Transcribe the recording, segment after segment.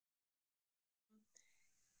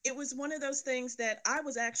it was one of those things that I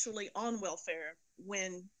was actually on welfare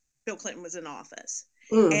when Bill Clinton was in office.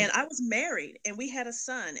 Mm. And I was married and we had a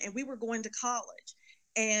son and we were going to college.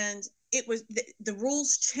 And it was the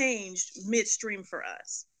rules changed midstream for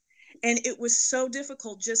us. And it was so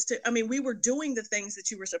difficult just to, I mean, we were doing the things that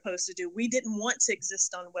you were supposed to do. We didn't want to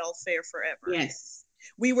exist on welfare forever. Yes.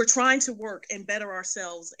 We were trying to work and better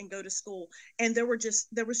ourselves and go to school. And there was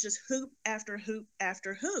just hoop after hoop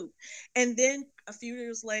after hoop. And then a few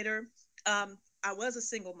years later, I was a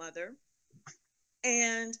single mother.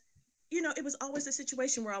 And, it was always a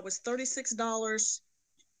situation where I was $36,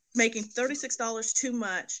 making $36 too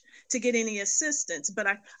much to get any assistance. But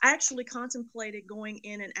I actually contemplated going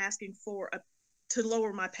in and asking to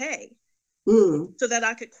lower my pay Mm. so that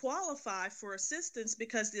I could qualify for assistance,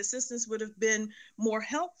 because the assistance would have been more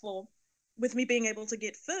helpful with me being able to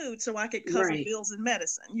get food so I could cover Right. bills and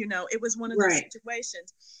medicine. It was one of those Right.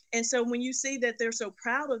 situations. And so when you see that they're so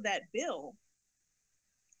proud of that bill,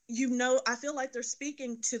 I feel like they're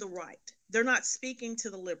speaking to the right. They're not speaking to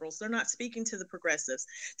the liberals. They're not speaking to the progressives.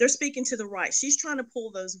 They're speaking to the right. She's trying to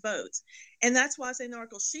pull those votes. And that's why I say,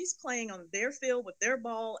 Narco, she's playing on their field with their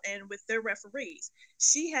ball and with their referees.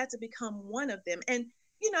 She had to become one of them. And,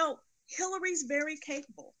 Hillary's very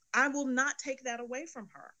capable. I will not take that away from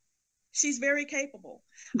her. She's very capable.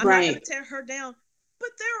 I'm not going Right. to tear her down, but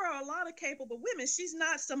there are a lot of capable women. She's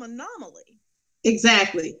not some anomaly.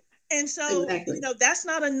 Exactly. And so, Exactly. that's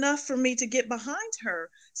not enough for me to get behind her.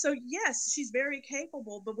 So, yes, she's very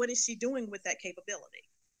capable, but what is she doing with that capability?